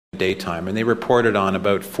daytime, and they reported on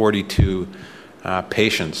about 42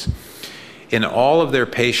 patients. In all of their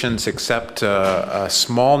patients except a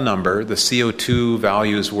small number, the CO2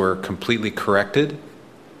 values were completely corrected,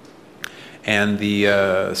 and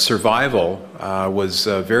the survival was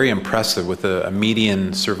very impressive, with a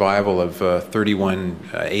median survival of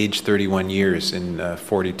age 31 years in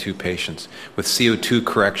 42 patients, with CO2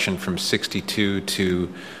 correction from 62 to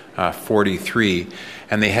 43,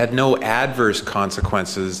 and they had no adverse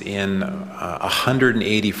consequences in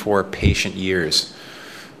 184 patient years.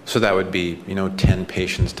 So that would be, 10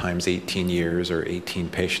 patients times 18 years, or 18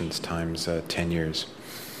 patients times 10 years.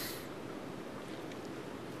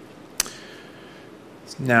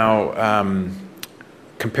 Now,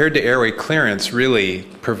 compared to airway clearance, really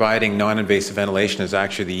providing non-invasive ventilation is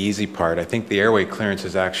actually the easy part. I think the airway clearance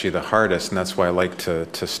is actually the hardest, and that's why I like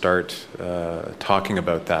to start talking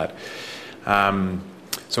about that.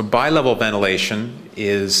 So bilevel ventilation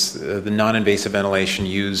is the non-invasive ventilation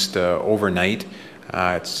used overnight.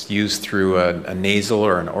 It's used through a nasal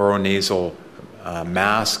or an oronasal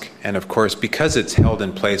mask, and of course, because it's held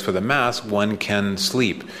in place with a mask, one can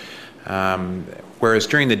sleep. Whereas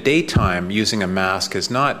during the daytime, using a mask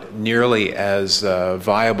is not nearly as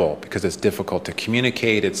viable, because it's difficult to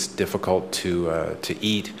communicate, it's difficult to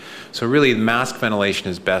eat. So really, mask ventilation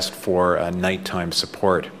is best for nighttime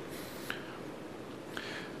support.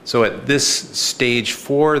 So at this stage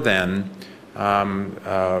 4 then,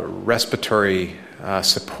 respiratory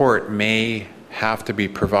support may have to be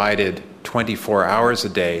provided 24 hours a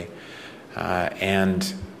day,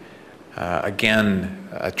 and again,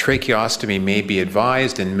 a tracheostomy may be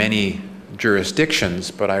advised in many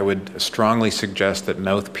jurisdictions, but I would strongly suggest that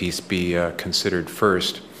mouthpiece be considered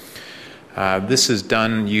first. This is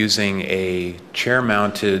done using a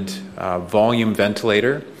chair-mounted volume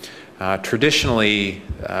ventilator. Traditionally,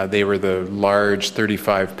 they were the large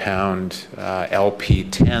 35-pound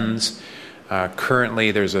LP10s.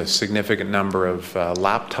 Currently, there's a significant number of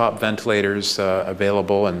laptop ventilators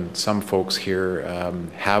available, and some folks here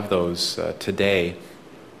have those today.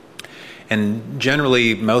 And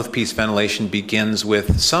generally, mouthpiece ventilation begins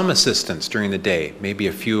with some assistance during the day, maybe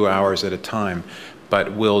a few hours at a time,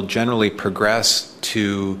 but will generally progress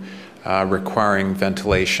to requiring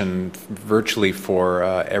ventilation virtually for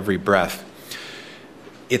every breath.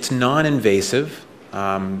 It's non-invasive,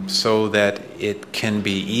 so that it can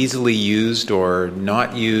be easily used or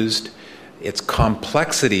not used. Its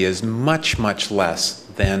complexity is much, much less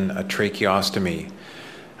than a tracheostomy.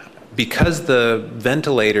 Because the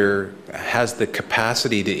ventilator has the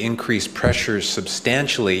capacity to increase pressures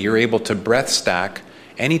substantially, you're able to breath stack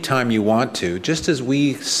anytime you want to. Just as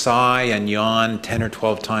we sigh and yawn 10 or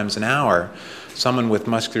 12 times an hour, someone with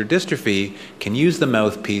muscular dystrophy can use the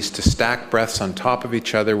mouthpiece to stack breaths on top of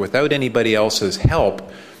each other without anybody else's help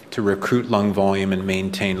to recruit lung volume and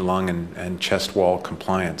maintain lung and chest wall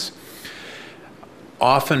compliance.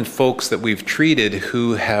 Often folks that we've treated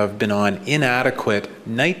who have been on inadequate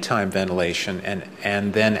nighttime ventilation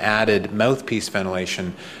and then added mouthpiece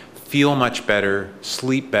ventilation feel much better,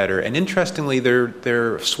 sleep better, and interestingly,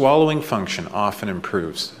 their swallowing function often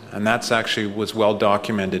improves. And that's actually was well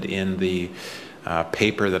documented in the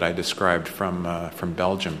paper that I described from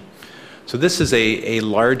Belgium. So this is a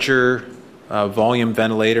larger volume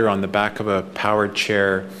ventilator on the back of a powered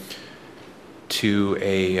chair to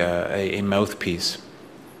a mouthpiece.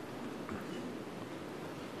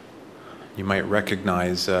 You might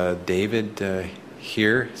recognize David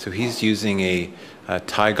here. So he's using a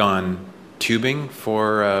Tygon tubing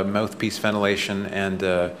for mouthpiece ventilation and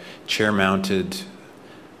a chair-mounted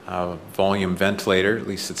volume ventilator. At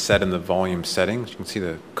least it's set in the volume settings. You can see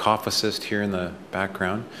the cough assist here in the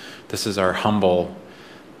background. This is our humble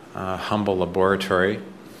laboratory.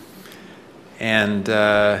 And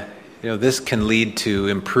this can lead to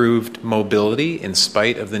improved mobility in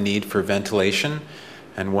spite of the need for ventilation,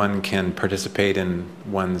 and one can participate in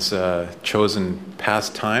one's chosen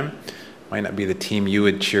pastime. Might not be the team you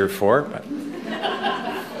would cheer for, but.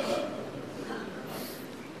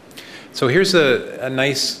 So here's a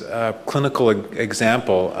nice clinical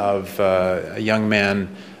example of a young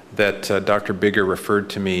man that Dr. Bigger referred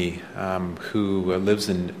to me, who lives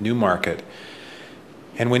in Newmarket.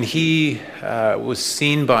 And when he was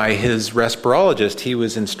seen by his respirologist, he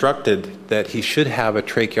was instructed that he should have a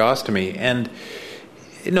tracheostomy. And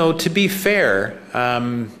to be fair,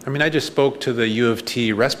 I just spoke to the U of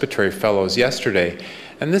T respiratory fellows yesterday,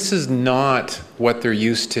 and this is not what they're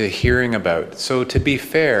used to hearing about. So to be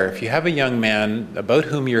fair, if you have a young man about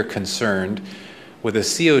whom you're concerned with a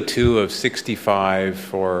CO2 of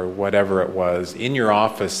 65 or whatever it was in your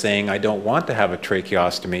office saying, I don't want to have a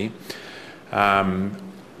tracheostomy,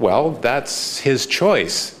 well, that's his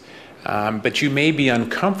choice. But you may be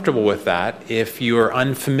uncomfortable with that if you're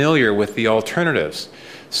unfamiliar with the alternatives.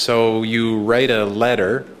 So you write a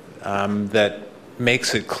letter that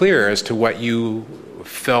makes it clear as to what you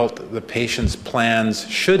felt the patient's plans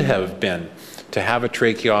should have been: to have a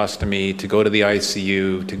tracheostomy, to go to the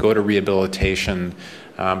ICU, to go to rehabilitation,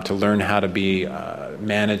 to learn how to be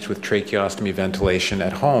managed with tracheostomy ventilation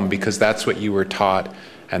at home, because that's what you were taught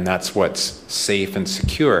and that's what's safe and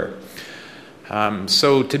secure.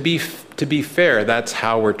 So to be fair, that's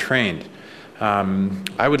how we're trained.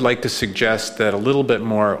 I would like to suggest that a little bit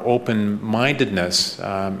more open-mindedness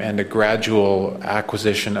and a gradual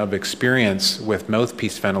acquisition of experience with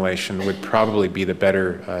mouthpiece ventilation would probably be the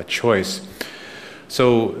better choice.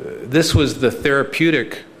 So this was the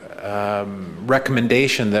therapeutic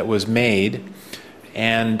recommendation that was made,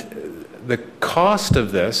 and the cost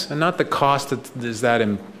of this, and not the cost that is that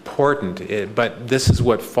important, but this is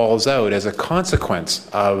what falls out as a consequence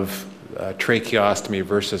of tracheostomy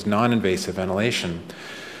versus non-invasive ventilation.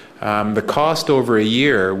 The cost over a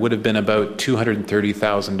year would have been about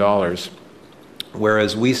 $230,000,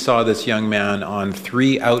 whereas we saw this young man on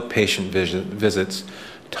 3 outpatient visits,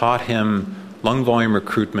 taught him lung volume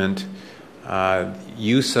recruitment,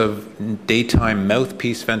 use of daytime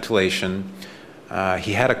mouthpiece ventilation.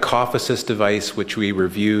 He had a cough assist device, which we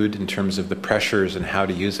reviewed in terms of the pressures and how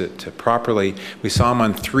to use it properly. We saw him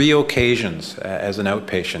on 3 occasions as an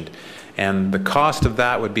outpatient. And the cost of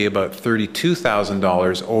that would be about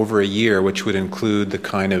 $32,000 over a year, which would include the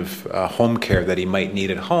kind of home care that he might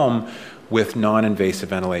need at home with non-invasive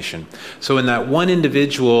ventilation. So in that one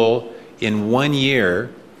individual in 1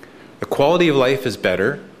 year, the quality of life is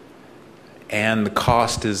better, and the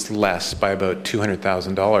cost is less by about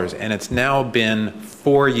 $200,000. And it's now been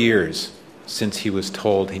 4 years since he was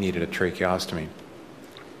told he needed a tracheostomy.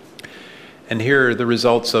 And here are the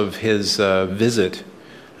results of his visit.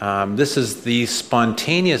 This is the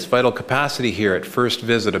spontaneous vital capacity here at first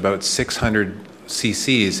visit, about 600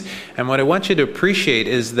 cc's. And what I want you to appreciate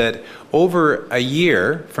is that over a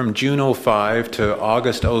year, from June 05 to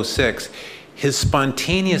August 06, his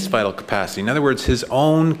spontaneous vital capacity, in other words, his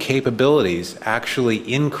own capabilities, actually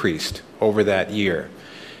increased over that year.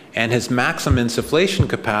 And his maximum insufflation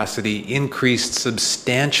capacity increased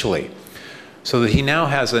substantially, so that he now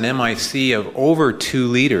has an MIC of over 2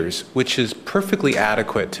 liters, which is perfectly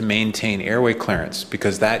adequate to maintain airway clearance,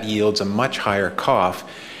 because that yields a much higher cough.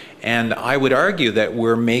 And I would argue that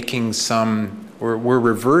we're reversing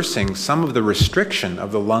some of the restriction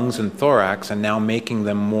of the lungs and thorax and now making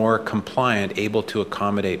them more compliant, able to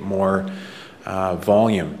accommodate more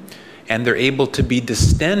volume. And they're able to be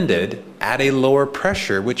distended at a lower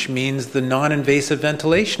pressure, which means the non-invasive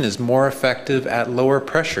ventilation is more effective at lower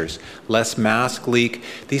pressures, less mask leak.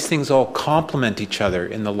 These things all complement each other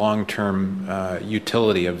in the long-term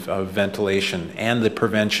utility of ventilation and the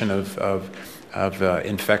prevention of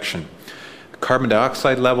infection. Carbon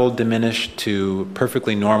dioxide level diminished to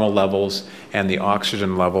perfectly normal levels, and the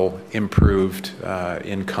oxygen level improved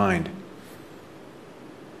in kind.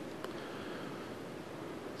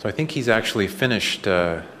 So I think he's actually finished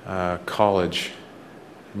college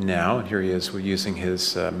now. Here he is using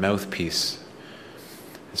his mouthpiece.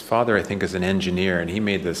 His father, I think, is an engineer, and he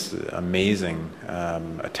made this amazing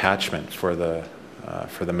attachment for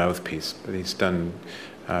the mouthpiece. But he's done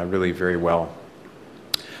really very well.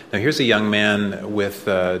 Now here's a young man with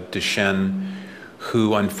Duchenne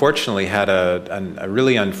who unfortunately had a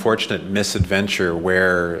really unfortunate misadventure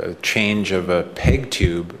where a change of a peg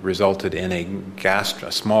tube resulted in a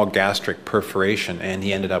small gastric perforation, and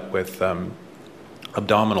he ended up with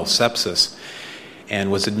abdominal sepsis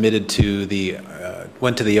and was admitted to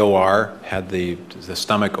went to the OR, had the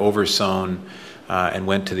stomach oversewn, and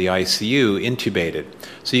went to the ICU, intubated.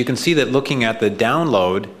 So you can see that looking at the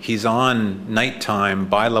download, he's on nighttime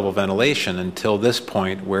bi-level ventilation until this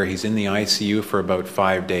point where he's in the ICU for about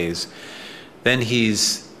 5 days. Then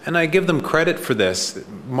and I give them credit for this,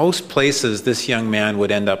 most places this young man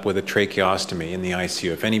would end up with a tracheostomy in the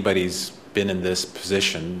ICU. If anybody's been in this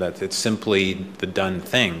position, that it's simply the done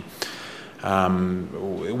thing.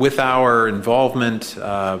 With our involvement,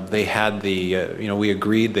 they had we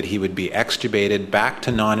agreed that he would be extubated back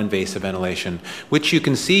to non-invasive ventilation, which you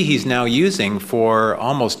can see he's now using for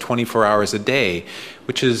almost 24 hours a day,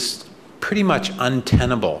 which is pretty much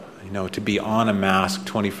untenable, to be on a mask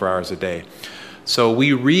 24 hours a day. So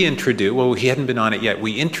we reintroduced, he hadn't been on it yet,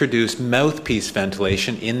 we introduced mouthpiece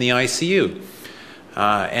ventilation in the ICU.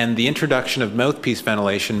 And the introduction of mouthpiece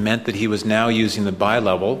ventilation meant that he was now using the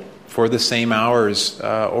bi-level for the same hours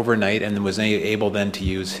overnight, and was able then to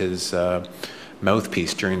use his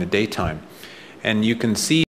mouthpiece during the daytime. And you can see